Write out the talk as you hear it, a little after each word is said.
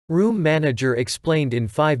Room Manager explained in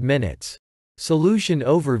 5 minutes. Solution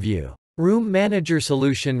Overview. Room Manager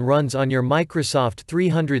solution runs on your Microsoft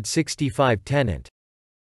 365 tenant.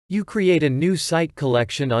 You create a new site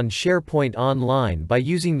collection on SharePoint Online by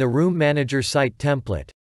using the Room Manager site template.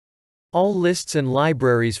 All lists and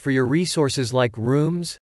libraries for your resources like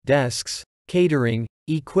rooms, desks, catering,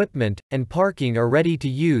 equipment, and parking are ready to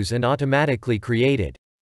use and automatically created.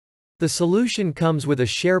 The solution comes with a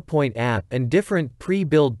SharePoint app, and different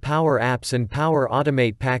pre-built Power Apps and Power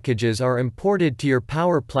Automate packages are imported to your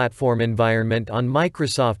Power Platform environment on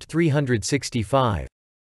Microsoft 365.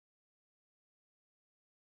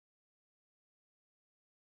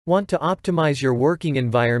 Want to optimize your working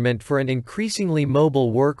environment for an increasingly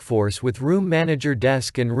mobile workforce with Room Manager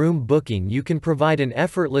Desk and Room Booking? You can provide an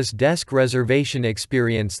effortless desk reservation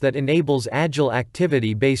experience that enables agile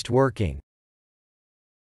activity-based working.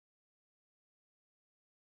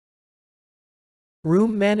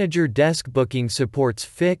 Room Manager Desk Booking supports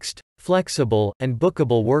fixed, flexible, and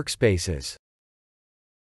bookable workspaces.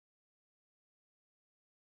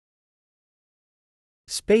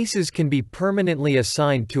 Spaces can be permanently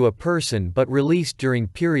assigned to a person but released during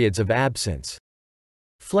periods of absence.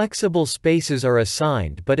 Flexible spaces are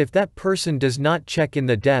assigned, but if that person does not check in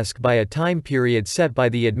the desk by a time period set by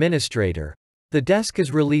the administrator, the desk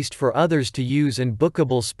is released for others to use, and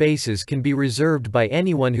bookable spaces can be reserved by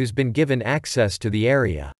anyone who's been given access to the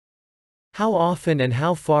area. How often and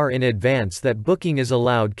how far in advance that booking is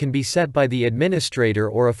allowed can be set by the administrator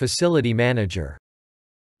or a facility manager.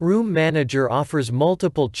 Room Manager offers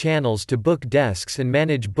multiple channels to book desks and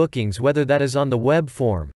manage bookings, whether that is on the web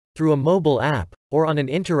form, through a mobile app, or on an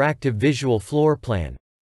interactive visual floor plan.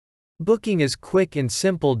 Booking is quick and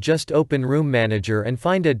simple. Just open Room Manager and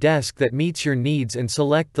find a desk that meets your needs and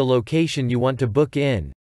select the location you want to book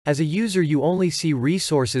in. As a user, you only see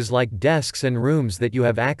resources like desks and rooms that you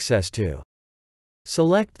have access to.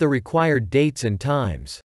 Select the required dates and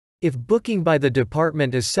times. If booking by the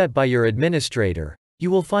department is set by your administrator, you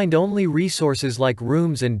will find only resources like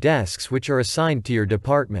rooms and desks which are assigned to your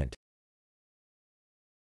department.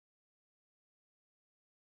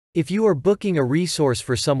 If you are booking a resource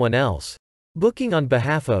for someone else, booking on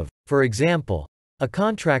behalf of, for example, a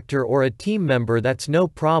contractor or a team member, that's no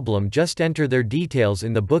problem. Just enter their details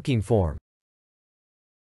in the booking form.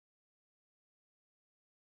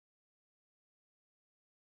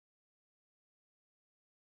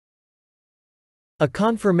 A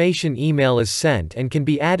confirmation email is sent and can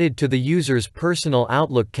be added to the user's personal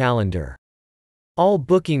Outlook calendar. All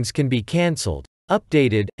bookings can be cancelled,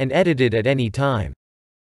 updated, and edited at any time.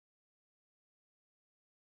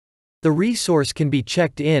 The resource can be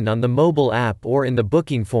checked in on the mobile app or in the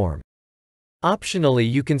booking form.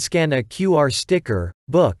 Optionally, you can scan a QR sticker,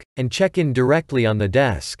 book, and check in directly on the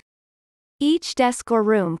desk. Each desk or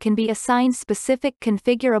room can be assigned specific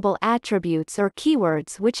configurable attributes or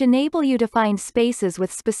keywords which enable you to find spaces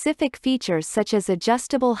with specific features such as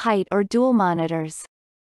adjustable height or dual monitors.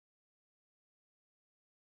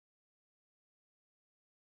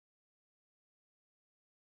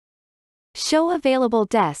 Show available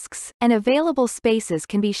desks and available spaces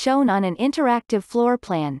can be shown on an interactive floor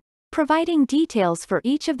plan, providing details for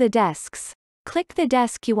each of the desks. Click the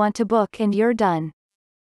desk you want to book and you're done.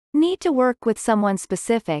 Need to work with someone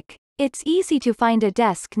specific? It's easy to find a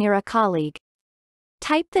desk near a colleague.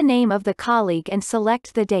 Type the name of the colleague and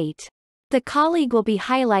select the date. The colleague will be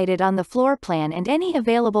highlighted on the floor plan, and any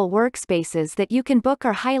available workspaces that you can book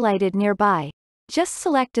are highlighted nearby. Just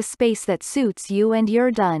select a space that suits you and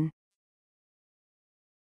you're done.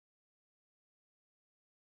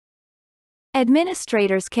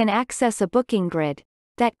 Administrators can access a booking grid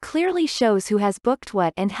that clearly shows who has booked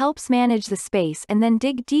what and helps manage the space, and then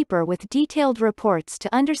dig deeper with detailed reports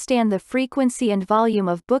to understand the frequency and volume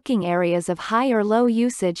of booking, areas of high or low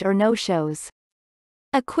usage or no-shows,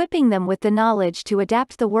 equipping them with the knowledge to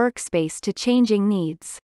adapt the workspace to changing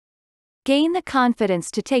needs. Gain the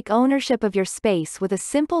confidence to take ownership of your space with a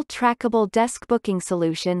simple trackable desk booking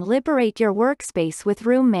solution. Liberate your workspace with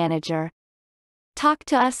Room Manager. Talk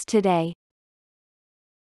to us today.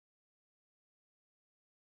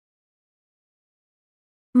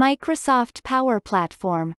 Microsoft Power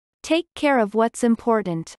Platform. Take care of what's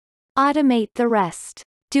important. Automate the rest.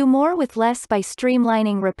 Do more with less by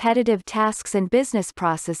streamlining repetitive tasks and business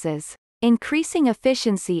processes, increasing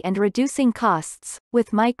efficiency and reducing costs,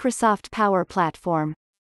 with Microsoft Power Platform.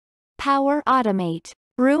 Power Automate.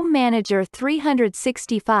 Room Manager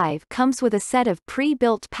 365 comes with a set of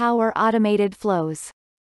pre-built Power Automated flows.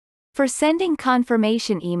 For sending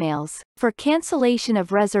confirmation emails, for cancellation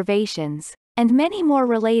of reservations, and many more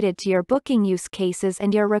related to your booking use cases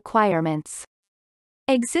and your requirements.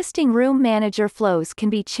 Existing Room Manager flows can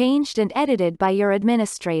be changed and edited by your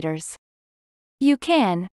administrators. You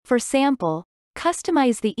can, for sample,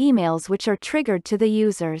 customize the emails which are triggered to the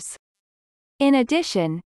users. In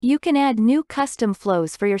addition, you can add new custom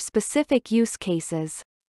flows for your specific use cases.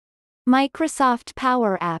 Microsoft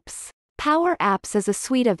Power Apps. Power Apps is a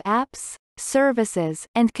suite of apps, services,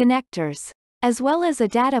 and connectors, as well as a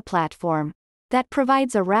data platform, that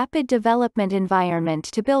provides a rapid development environment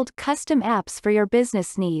to build custom apps for your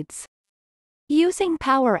business needs. Using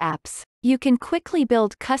Power Apps, you can quickly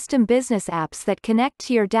build custom business apps that connect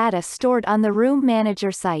to your data stored on the Room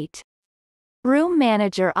Manager site. Room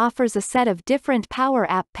Manager offers a set of different Power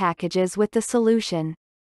App packages with the solution.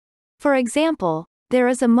 For example, there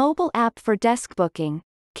is a mobile app for desk booking,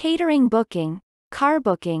 catering booking, car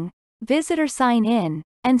booking, visitor sign-in,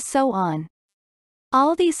 and so on.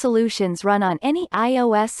 All these solutions run on any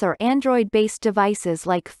iOS or Android-based devices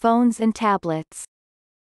like phones and tablets.